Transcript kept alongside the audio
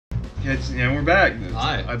Yeah, we're back.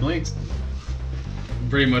 Hi. I blinked.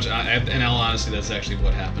 Pretty much, in all honesty, that's actually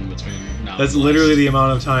what happened between now. That's and literally last. the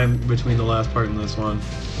amount of time between the last part and this one.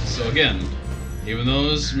 So again, even though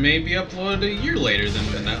it was maybe uploaded a year later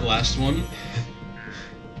than that last one.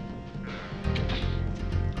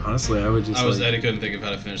 Honestly, I would just. I couldn't think of how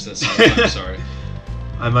to finish this. I'm sorry.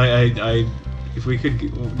 If we could,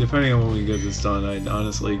 depending on when we get this done, I'd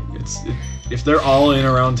honestly, if they're all in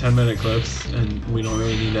around 10-minute clips and we don't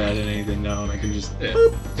really need to edit anything down, I can just. Yeah.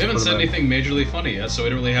 We haven't said anything majorly funny yet, so we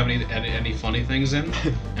don't really have any funny things in,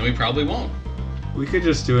 and we probably won't. We could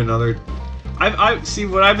just do another. I see.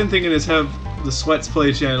 What I've been thinking is have the Sweats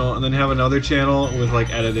Play channel and then have another channel with like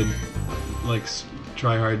edited, like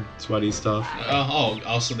try hard sweaty stuff.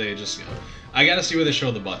 Also they just. I gotta see where they show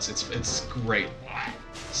the butts. It's great.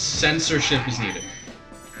 Censorship is needed.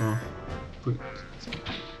 Oh.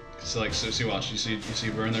 So watch. You see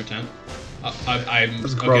burn their tent.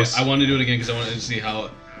 That's gross. Okay, I wanted to do it again because I wanted to see how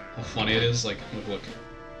funny it is. Like look.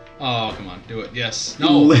 Oh come on, do it. Yes.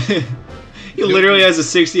 No. He literally has a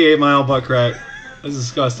 68-mile butt crack. That's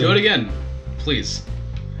disgusting. Do it again, please.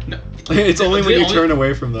 No. It's only when you turn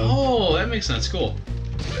away from them. Oh, that makes sense. Cool.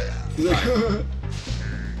 He's like,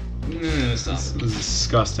 Stop. This is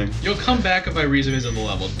disgusting. You'll come back if I revisit the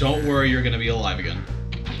level. Don't worry, you're gonna be alive again.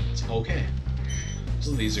 It's okay.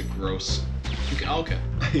 So these are gross. Okay.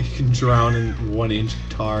 You can drown in 1-inch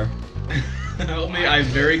tar. Help me! I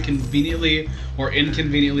very conveniently or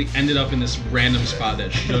inconveniently ended up in this random spot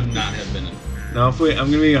that should not have been in. Now, I'm gonna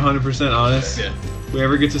be 100% honest. Yeah. If we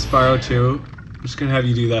ever get to Spyro 2, I'm just gonna have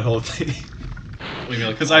you do that whole thing.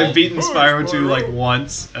 Because I've beaten Spyro 2 like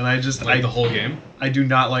once, and the whole game. I do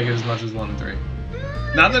not like it as much as 1 and 3.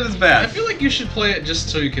 Not that it's bad. I feel like you should play it just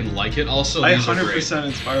so you can like it. Also, I these are 100% great.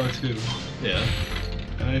 in Spyro 2. Yeah.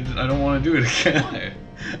 And I don't want to do it again. Why?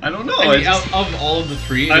 I don't know. I mean, of all of the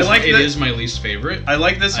three, it is my least favorite. I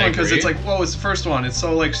like this one because it's like, whoa, it's the first one. It's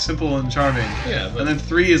so like simple and charming. Yeah. But and then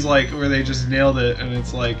 3 is like where they just nailed it, and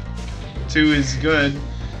it's like 2 is good.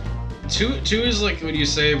 2 is like what you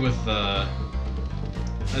say with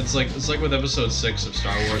it's like with episode 6 of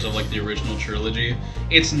Star Wars of like the original trilogy.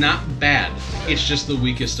 It's not bad. It's just the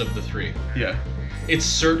weakest of the 3. Yeah. It's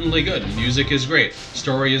certainly good. Music is great.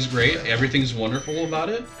 Story is great. Everything's wonderful about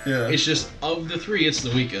it. Yeah. It's just of the 3, it's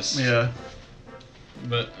the weakest. Yeah.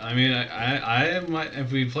 But I mean, I might,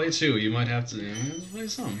 if we play 2, you might have to play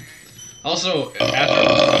some. Also,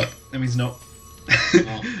 after that means no.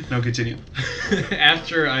 Oh. No, continue.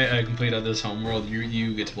 After I complete this homeworld,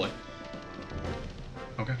 you get to play.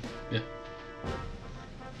 Okay. Yeah.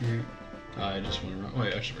 I just went around.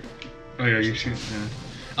 Wait, I should. Oh yeah, you shoot. Yeah.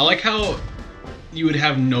 I like how you would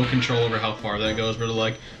have no control over how far that goes, but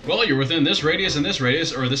like, well, you're within this radius and this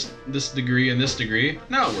radius, or this degree and this degree.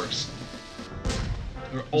 Now it works.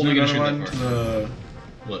 We're only gonna shoot that far.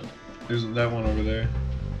 What? There's that one over there.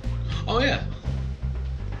 Oh yeah.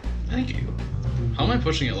 Thank you. How am I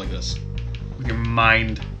pushing it like this? With your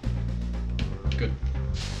mind. Good.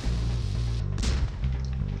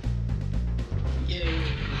 Yay.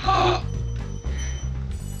 Well,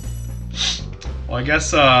 I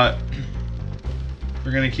guess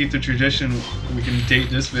we're gonna keep the tradition. We can date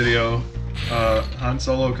this video. Han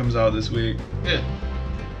Solo comes out this week. Yeah.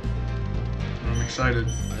 I'm excited.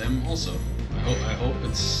 I am also. I hope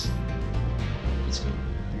it's good.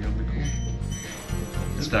 I think it'll be cool.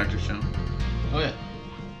 It's Dr. Stone. Oh yeah.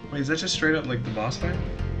 Wait, is that just straight up like the boss fight?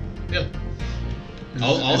 Yeah. Is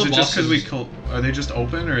All it the just because bosses... are they just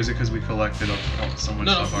open, or is it because we collected so much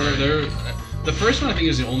stuff already? they're the first one I think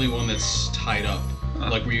is the only one that's tied up,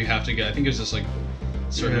 like where you have to get. I think it's just like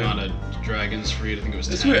a certain amount of dragons for you. I think it was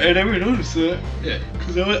 10. That's weird. I never noticed that. Yeah.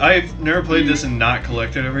 Because I've never played this and not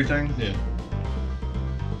collected everything. Yeah.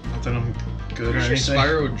 Not that I'm good or I'm anything. sure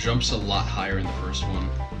Spyro jumps a lot higher in the first one.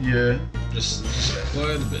 Yeah. Just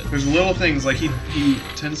quite a bit. There's little things like he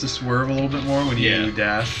tends to swerve a little bit more when you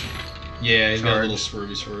dash. Yeah, he's got a little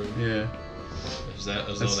swervy swerve. Yeah.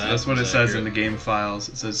 That's what it says in the game files.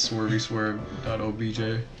 It says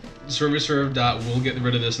swervyswerve.obj. Swervyswerve. We'll get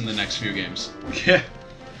rid of this in the next few games. Yeah.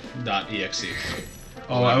 .exe.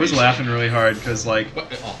 Oh, I was laughing really hard because like.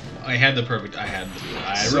 I had the perfect. I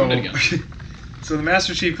ruined it again. So the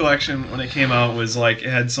Master Chief Collection, when it came out, was like it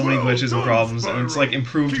had so many glitches and problems, and it's like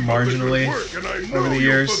improved marginally over the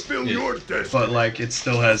years. Yeah. But like it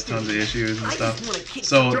still has tons of issues and stuff.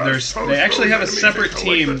 So they actually have a separate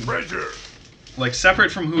team, like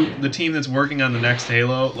separate from the team that's working on the next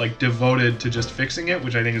Halo, like devoted to just fixing it,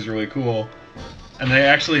 which I think is really cool. And they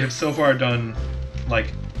actually have so far done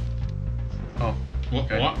like. Oh.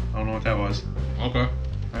 Okay. What? I don't know what that was. Okay.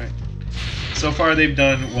 Alright. So far they've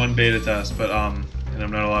done one beta test, but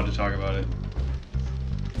and I'm not allowed to talk about it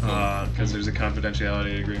because there's a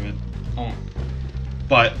confidentiality agreement. Oh.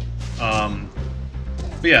 But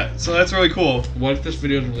yeah, so that's really cool. What if this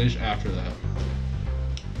video is released after that?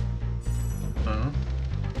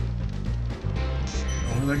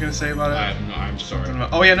 What was I gonna say about it? I'm sorry.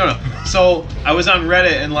 Oh yeah, no. So I was on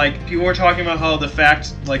Reddit and like people were talking about how the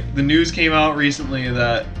fact, like the news came out recently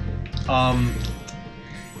that some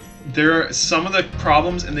of the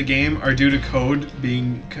problems in the game are due to code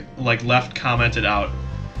being like left commented out.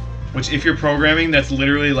 Which if you're programming, that's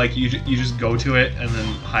literally like you just go to it and then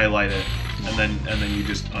highlight it and then you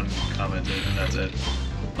just uncomment it and that's it.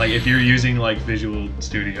 Like if you're using like Visual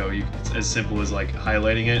Studio, it's as simple as like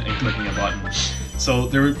highlighting it and clicking a button. So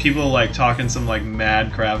there were people like talking some like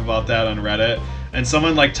mad crap about that on Reddit, and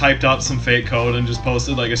someone like typed up some fake code and just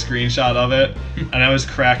posted like a screenshot of it, and I was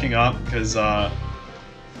cracking up because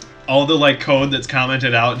all the like code that's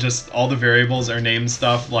commented out, just all the variables are named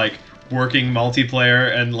stuff like working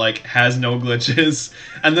multiplayer and like has no glitches,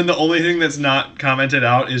 and then the only thing that's not commented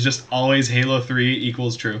out is just always Halo 3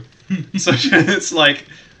 equals true. So it's like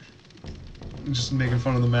just making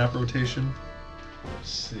fun of the map rotation.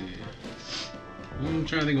 Let's see. I'm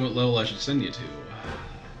trying to think of what level I should send you to.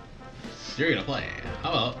 You're gonna play.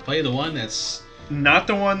 How about play the one that's not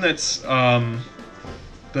the one that's the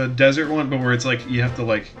desert one, but where it's like you have to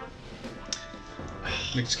like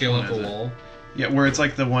scale up a wall. Yeah, where it's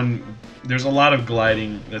like the one. There's a lot of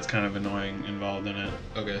gliding that's kind of annoying involved in it.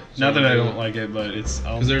 Okay. So not that I don't like it, but it's.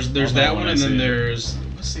 Because there's that one, and then there's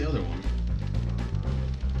what's the other one?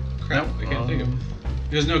 Crap, I can't think of.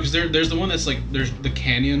 Because there's the one that's like there's the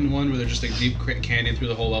canyon one where there's just like deep canyon through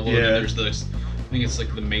the whole level. Yeah. And then there's the I think it's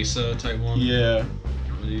like the mesa type one. Yeah.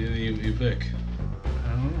 What do you pick? I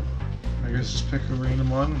don't know. I guess just pick a random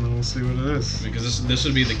one and then we'll see what it is. Because this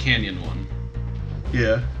would be the canyon one.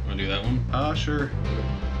 Yeah. Wanna do that one? Sure.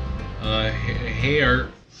 HAERBAER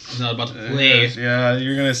is not about to play. Yeah,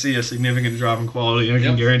 you're gonna see a significant drop in quality. I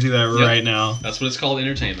can guarantee that right now. That's what it's called,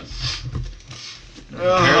 entertainment.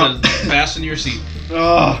 Fasten your seat.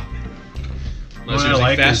 Oh. No,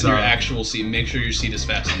 seriously, fasten your actual seat. Make sure your seat is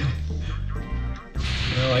fastened.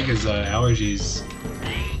 What I like his allergies.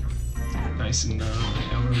 Nice and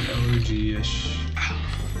allergy-ish.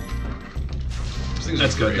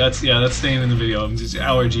 That's good. That's staying in the video. I'm just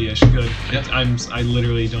allergy-ish. Good. Yep. I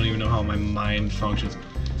literally don't even know how my mind functions.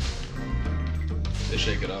 They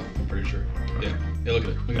shake it off. I'm pretty sure. Yeah. Yeah. Look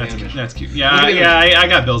at it. Look at the animation. That's cute. Yeah. I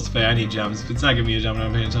got bills to pay. I need gems. If it's not giving me a gem, I'm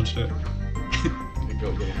not paying attention to it. Okay,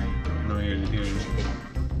 go. No, here it is.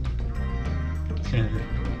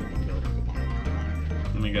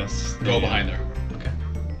 Let me guess. Go behind there. Okay.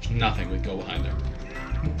 There's nothing with go behind there.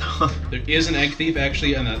 There is an egg thief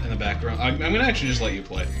actually in the background. I'm gonna actually just let you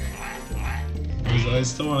play. I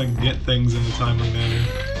still want to get things in a timely manner.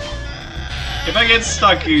 If I get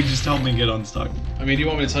stuck, you just help me get unstuck. I mean, do you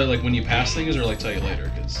want me to tell you like when you pass things, or like tell you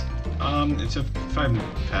later? Cause it's if I'm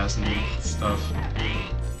passing stuff.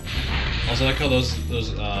 Also, I like how those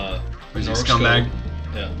Norks scumbag.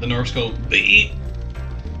 Yeah, the Norks go B.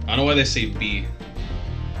 I don't know why they say B.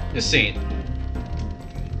 Just saying.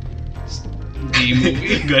 B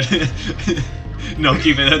movie. Good. No,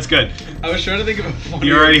 keep it. That's good. I was trying to think of a funnier...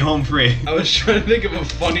 You're already home free. I was trying to think of a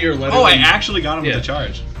funnier letter. Oh, I actually got him with a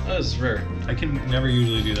charge. That was rare. I can never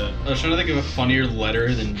usually do that. I was trying to think of a funnier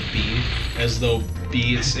letter than B, as though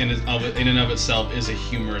B is in and of itself is a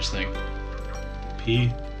humorous thing.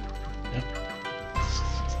 P. Yep.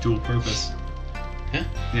 It's dual purpose. Yeah.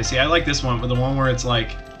 Yeah. See, I like this one, but the one where it's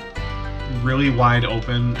like really wide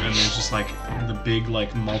open and there's just like the big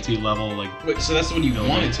like multi-level like. Wait, so that's the one you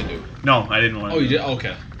wanted to do? No, I didn't want to. Oh, you did?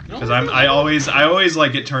 Okay. Because I always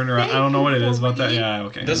like get turned around. I don't know what it is about that. Yeah,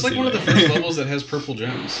 okay. That's like one of the first levels that has purple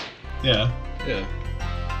gems. Yeah. Yeah.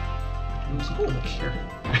 It was cool. Sure.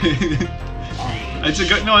 It's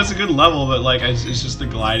a good level, but like it's just the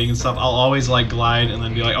gliding and stuff. I'll always like glide and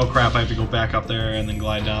then be like, oh crap, I have to go back up there and then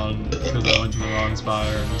glide down because I went to the wrong spot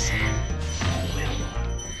or something.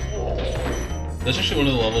 That's actually one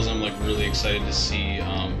of the levels I'm like really excited to see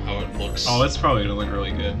how it looks. Oh, it's probably gonna look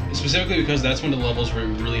really good. Specifically because that's one of the levels where it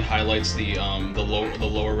really highlights the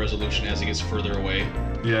lower resolution as it gets further away.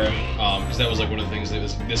 Yeah. Because that was like one of the things that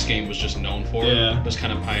this game was just known for. Yeah. Was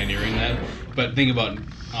kind of pioneering that. But think about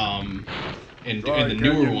in the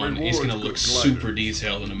newer one, it's gonna look super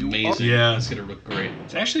detailed and amazing. Yeah. It's gonna look great.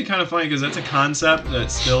 It's actually kind of funny because that's a concept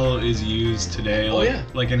that still is used today. Oh, like, yeah.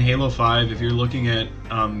 Like in Halo 5, if you're looking at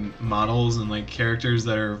models and like characters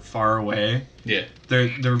that are far away, yeah,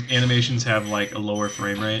 their animations have like a lower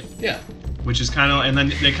frame rate. Yeah. Which is kind of, and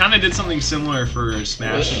then they kind of did something similar for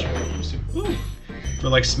Smash. Ooh. for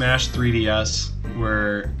like Smash 3DS,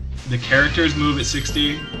 where the characters move at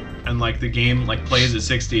 60 and like the game like plays at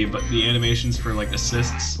 60, but the animations for like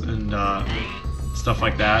assists and stuff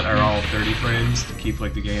like that are all 30 frames to keep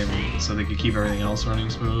like the game, so they could keep everything else running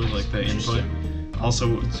smooth, like the input.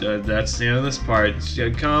 Also, that's the end of this part.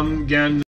 Come again.